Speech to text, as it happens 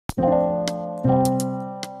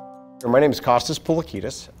My name is Kostas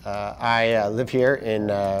Poulakidas. I live here in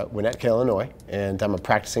Winnetka, Illinois, and I'm a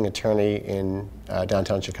practicing attorney in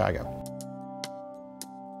downtown Chicago.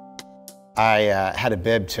 I had a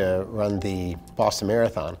bib to run the Boston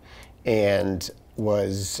Marathon and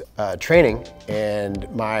was training, and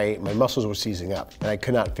my muscles were seizing up, and I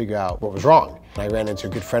could not figure out what was wrong. I ran into a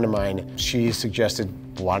good friend of mine. She suggested,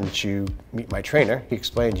 why don't you meet my trainer? He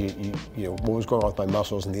explained you know, what was going on with my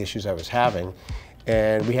muscles and the issues I was having.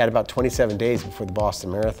 And we had about 27 days before the Boston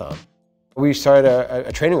Marathon. We started a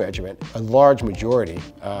training regimen. A large majority,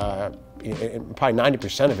 probably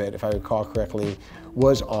 90% of it, if I recall correctly,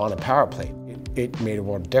 was on a power plate. It made a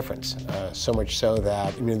world of difference. So much so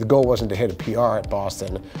that, the goal wasn't to hit a PR at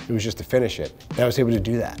Boston, it was just to finish it. And I was able to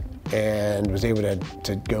do that, and was able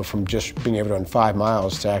to go from just being able to run 5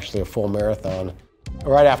 miles to actually a full marathon.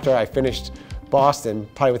 Right after I finished Boston,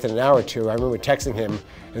 probably within an hour or two, I remember texting him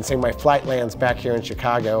and saying, my flight lands back here in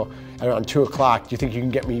Chicago at around 2 o'clock. Do you think you can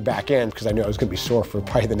get me back in? Because I knew I was going to be sore for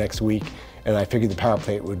probably the next week, and I figured the power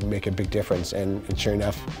plate would make a big difference, and sure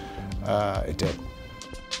enough, it did.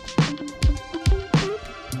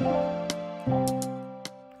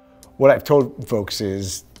 What I've told folks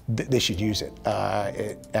is they should use it.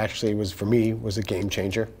 It actually was, for me, was a game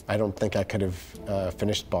changer. I don't think I could have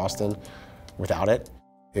finished Boston without it.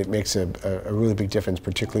 It makes a really big difference,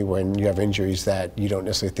 particularly when you have injuries that you don't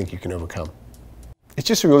necessarily think you can overcome. It's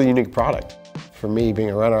just a really unique product. For me, being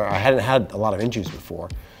a runner, I hadn't had a lot of injuries before.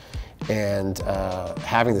 And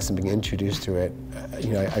having this and being introduced to it,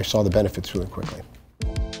 I saw the benefits really quickly.